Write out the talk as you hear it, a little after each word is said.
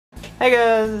Hey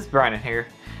guys, it's Brandon here,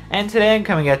 and today I'm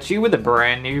coming at you with a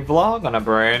brand new vlog on a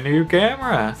brand new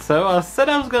camera. So I said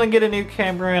I was gonna get a new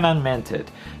camera and I meant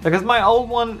it. Because my old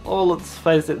one, well, let's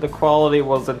face it, the quality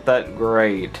wasn't that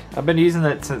great. I've been using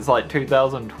it since like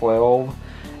 2012,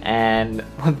 and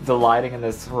with the lighting in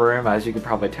this room, as you can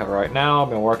probably tell right now, I've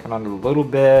been working on it a little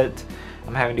bit.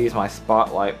 I'm having to use my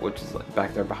spotlight, which is like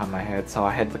back there behind my head, so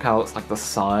my head kind of looks like the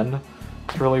sun.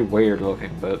 It's really weird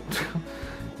looking, but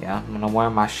yeah, I'm gonna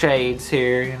wear my shades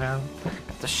here, you know.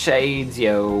 Got the shades,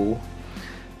 yo.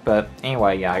 But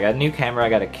anyway, yeah, I got a new camera. I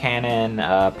got a Canon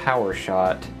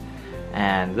Powershot,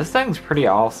 and this thing's pretty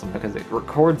awesome because it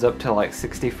records up to like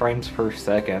 60 frames per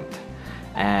second,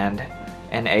 and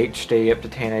in HD up to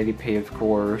 1080p, of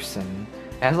course, and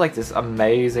it has like this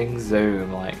amazing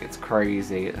zoom. Like, it's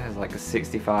crazy. It has like a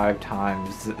 65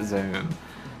 times zoom.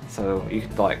 So you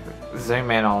could like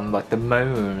zoom in on like the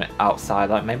moon outside.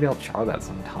 Like, maybe I'll try that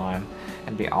sometime.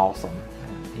 It'd be awesome.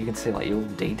 You can see like little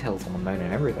details on the moon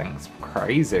and everything. It's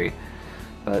crazy.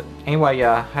 But anyway,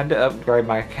 yeah, I had to upgrade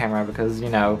my camera because, you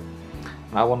know,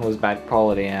 my one was bad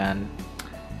quality, and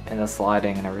the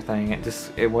sliding and everything,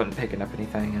 it wasn't picking up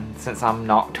anything. And since I'm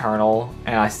nocturnal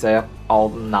and I stay up all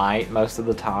night most of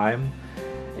the time,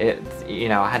 you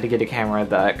know, I had to get a camera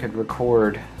that could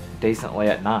record decently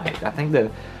at night. I think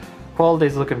the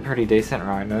quality's looking pretty decent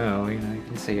right now. You know, you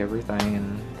can see everything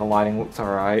and the lighting looks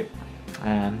alright.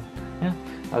 And yeah,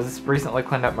 I just recently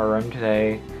cleaned up my room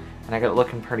today and I got it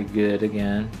looking pretty good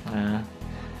again.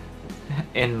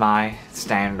 In my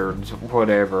standards,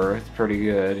 whatever, it's pretty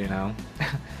good, you know.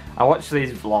 I watch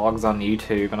these vlogs on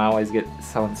YouTube and I always get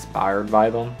so inspired by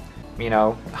them. You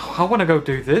know, oh, I want to go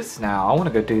do this now, I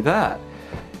want to go do that.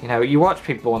 You know, you watch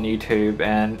people on YouTube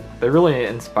and they really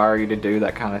inspire you to do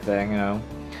that kind of thing, you know.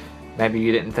 Maybe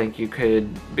you didn't think you could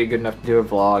be good enough to do a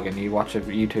vlog and you watch a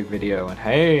YouTube video and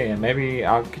hey, maybe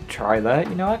I could try that,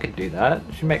 you know, I could do that.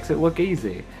 She makes it look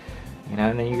easy. You know,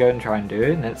 and then you go and try and do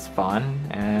it and it's fun,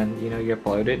 and you know, you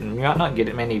upload it and you might not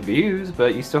get many views,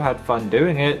 but you still had fun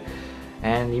doing it,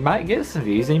 and you might get some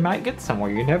views and you might get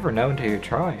somewhere. You never know until you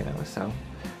try, you know. So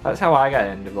that's how I got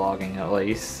into vlogging, at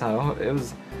least. So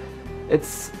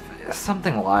it's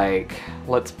something like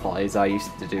Let's Plays I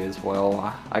used to do as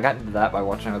well. I got into that by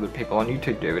watching other people on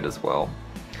YouTube do it as well.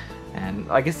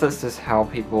 And I guess that's just how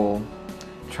people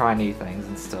try new things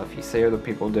and stuff. You see other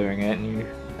people doing it and you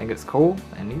think it's cool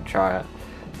and you try it.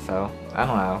 So I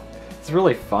don't know, it's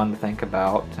really fun to think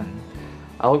about, and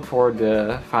I look forward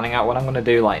to finding out what I'm going to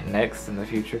do like next in the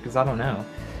future, because I don't know.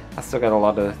 I still got a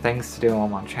lot of things to do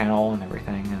on my channel and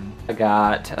everything, and I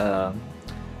got a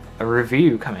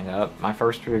review coming up, my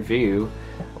first review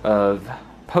of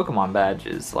Pokemon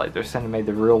badges. Like, they're sending me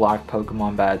the real life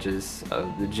Pokemon badges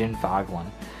of the Gen 5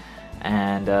 one,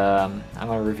 and I'm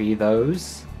going to review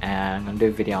those and I'm going to do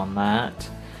a video on that.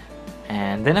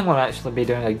 And then I'm going to actually be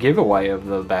doing a giveaway of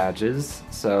the badges,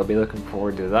 so I'll be looking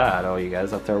forward to that. All you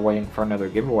guys out there waiting for another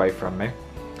giveaway from me.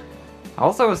 I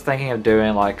also was thinking of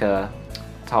doing like a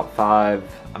top 5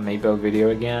 amiibo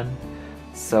video again,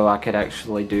 so I could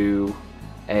actually do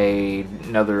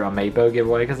another amiibo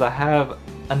giveaway, because I have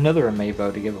another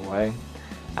amiibo to give away.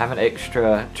 I have an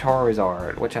extra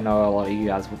Charizard, which I know a lot of you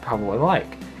guys would probably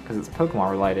like, because it's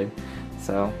Pokemon related.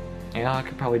 So, you know, I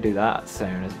could probably do that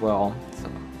soon as well. So,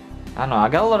 I don't know, I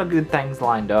got a lot of good things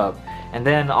lined up. And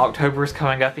then October is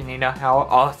coming up, and you know how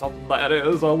awesome that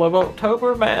is. I love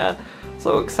October, man.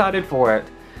 So excited for it.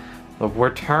 The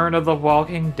Return of the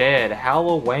Walking Dead,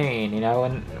 Halloween, you know,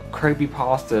 and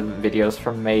creepypasta videos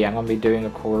from me. I'm going to be doing,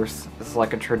 of course, it's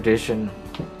like a tradition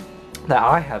that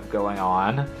I have going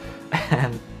on.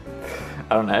 And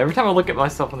I don't know, every time I look at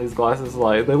myself in these glasses,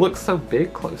 like, they look so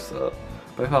big close up.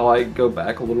 But if I like go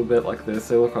back a little bit like this,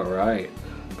 they look alright.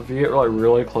 If you get like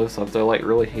really close up, they're like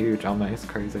really huge on me. It's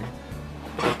crazy.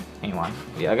 Anyway,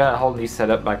 yeah, I got a whole new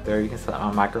setup back there. You can see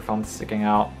my microphone sticking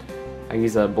out. I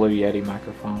use a Blue Yeti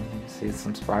microphone. You can see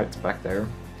some Sprites back there.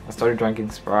 I started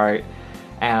drinking Sprite,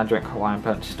 and I drink Hawaiian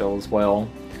Punch still as well.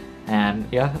 And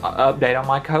yeah, update on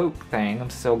my Coke thing.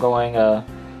 I'm still going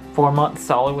 4 months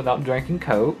solid without drinking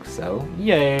Coke. So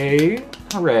yay,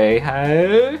 hooray,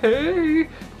 hey, hey.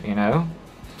 You know,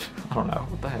 I don't know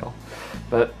what the hell,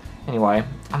 but. Anyway,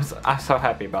 I'm so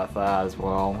happy about that as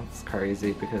well. It's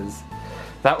crazy because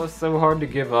that was so hard to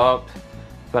give up,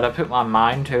 but I put my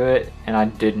mind to it and I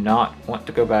did not want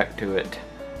to go back to it.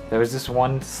 There was this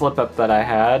one slip up that I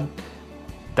had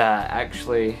that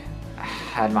actually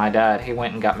had my dad. He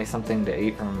went and got me something to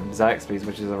eat from Zaxby's,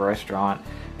 which is a restaurant.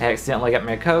 He accidentally got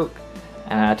me a Coke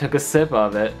and I took a sip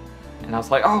of it and I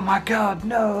was like, oh my god,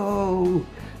 no!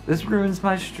 this ruins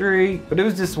my streak. But it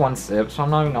was just one sip, so I'm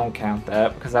not even gonna count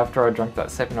that, because after I drank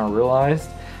that sip and I realized,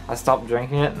 I stopped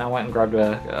drinking it and I went and grabbed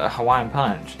a Hawaiian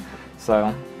Punch.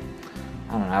 So,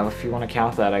 I don't know if you want to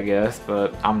count that, I guess,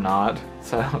 but I'm not.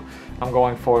 So, I'm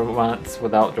going 4 months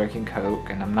without drinking Coke,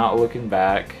 and I'm not looking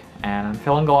back, and I'm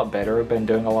feeling a lot better. I've been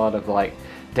doing a lot of like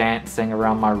dancing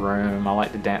around my room. I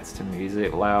like to dance to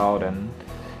music loud, and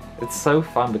it's so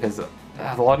fun because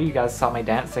a lot of you guys saw me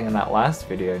dancing in that last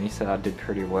video, and you said I did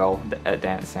pretty well at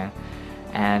dancing.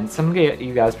 And some of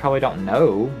you guys probably don't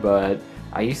know, but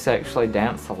I used to actually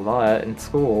dance a lot in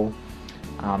school.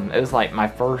 It was like my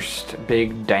first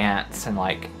big dance in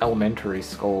like elementary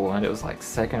school, and it was like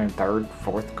 2nd or 3rd,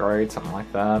 4th grade, something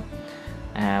like that.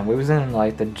 And we was in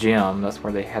like the gym, that's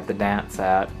where they had the dance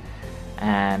at.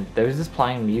 And they was just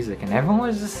playing music, and everyone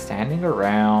was just standing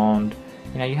around.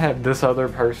 You know, you had this other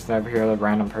person over here, the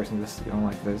random person just going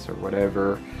like this or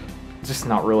whatever, just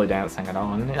not really dancing at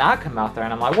all. And I come out there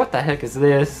and I'm like, what the heck is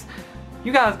this?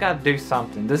 You guys gotta do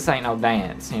something. This ain't no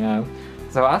dance, you know?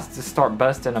 So I just start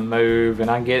busting a move,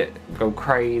 and I go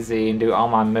crazy and do all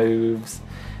my moves.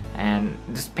 And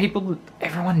just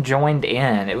everyone joined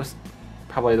in. It was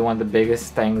probably one of the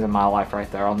biggest things in my life right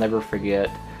there. I'll never forget.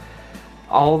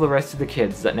 All the rest of the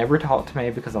kids that never talked to me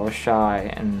because I was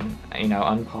shy and, you know,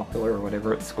 unpopular or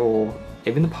whatever at school.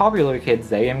 Even the popular kids,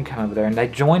 they even come over there and they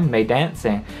joined me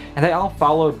dancing, and they all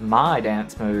followed my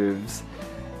dance moves.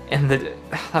 And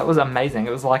that was amazing.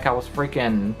 It was like I was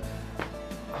freaking,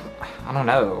 I don't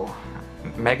know,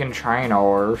 Megan Trainor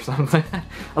or something. I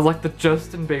was like the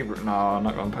Justin Bieber. No, I'm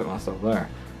not gonna put myself there.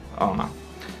 Oh no.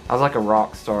 I was like a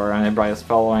rock star, and everybody was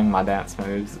following my dance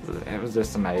moves. It was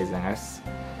just amazing.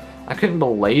 I couldn't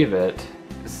believe it.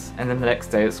 And then the next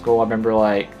day at school, I remember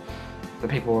like the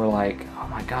people were like, oh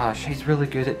my gosh, he's really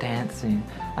good at dancing.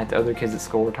 Like the other kids at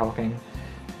school were talking,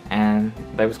 and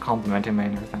they was complimenting me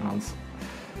and everything else.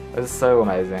 It was so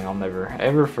amazing. I'll never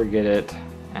ever forget it,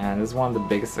 and it's one of the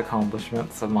biggest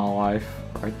accomplishments of my life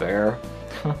right there.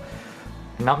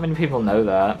 Not many people know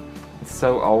that. It's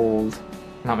so old.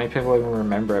 Not many people even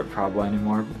remember it probably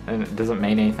anymore, and it doesn't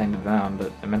mean anything to them,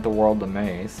 but it meant the world to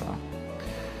me. So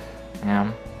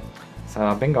yeah. So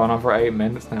I've been going on for 8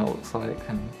 minutes now, it looks like,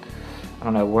 and I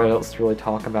don't know what else to really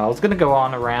talk about. I was gonna go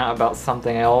on a rant about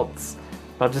something else,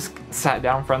 but I just sat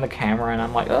down in front of the camera and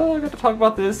I'm like, oh, I gotta talk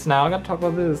about this now, I gotta talk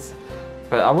about this.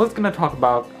 But I was gonna talk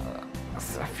about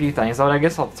a few things, but I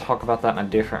guess I'll talk about that in a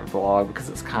different vlog because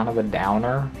it's kind of a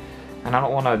downer. And I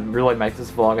don't want to really make this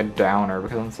vlog a downer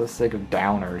because I'm so sick of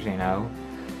downers, you know?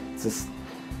 It's just,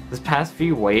 this past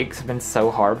few weeks have been so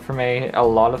hard for me. A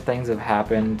lot of things have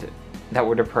happened that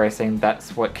were depressing.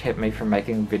 That's what kept me from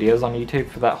making videos on YouTube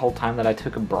for that whole time that I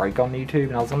took a break on YouTube,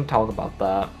 and I was going to talk about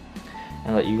that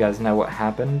and let you guys know what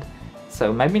happened.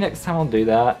 So maybe next time I'll do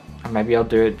that, or maybe I'll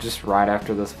do it just right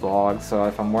after this vlog, so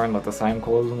if I'm wearing like the same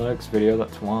clothes in the next video,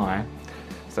 that's why.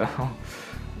 So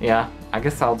yeah, I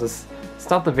guess I'll just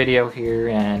stop the video here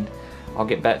and I'll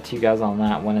get back to you guys on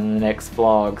that one in the next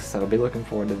vlog. So I'll be looking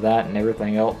forward to that and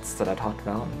everything else that I talked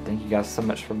about. Thank you guys so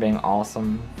much for being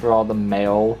awesome, for all the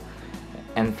mail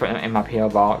and in my PO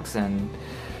box and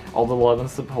all the love and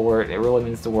support. It really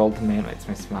means the world to me. It makes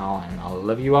me smile, and I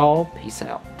love you all. Peace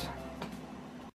out.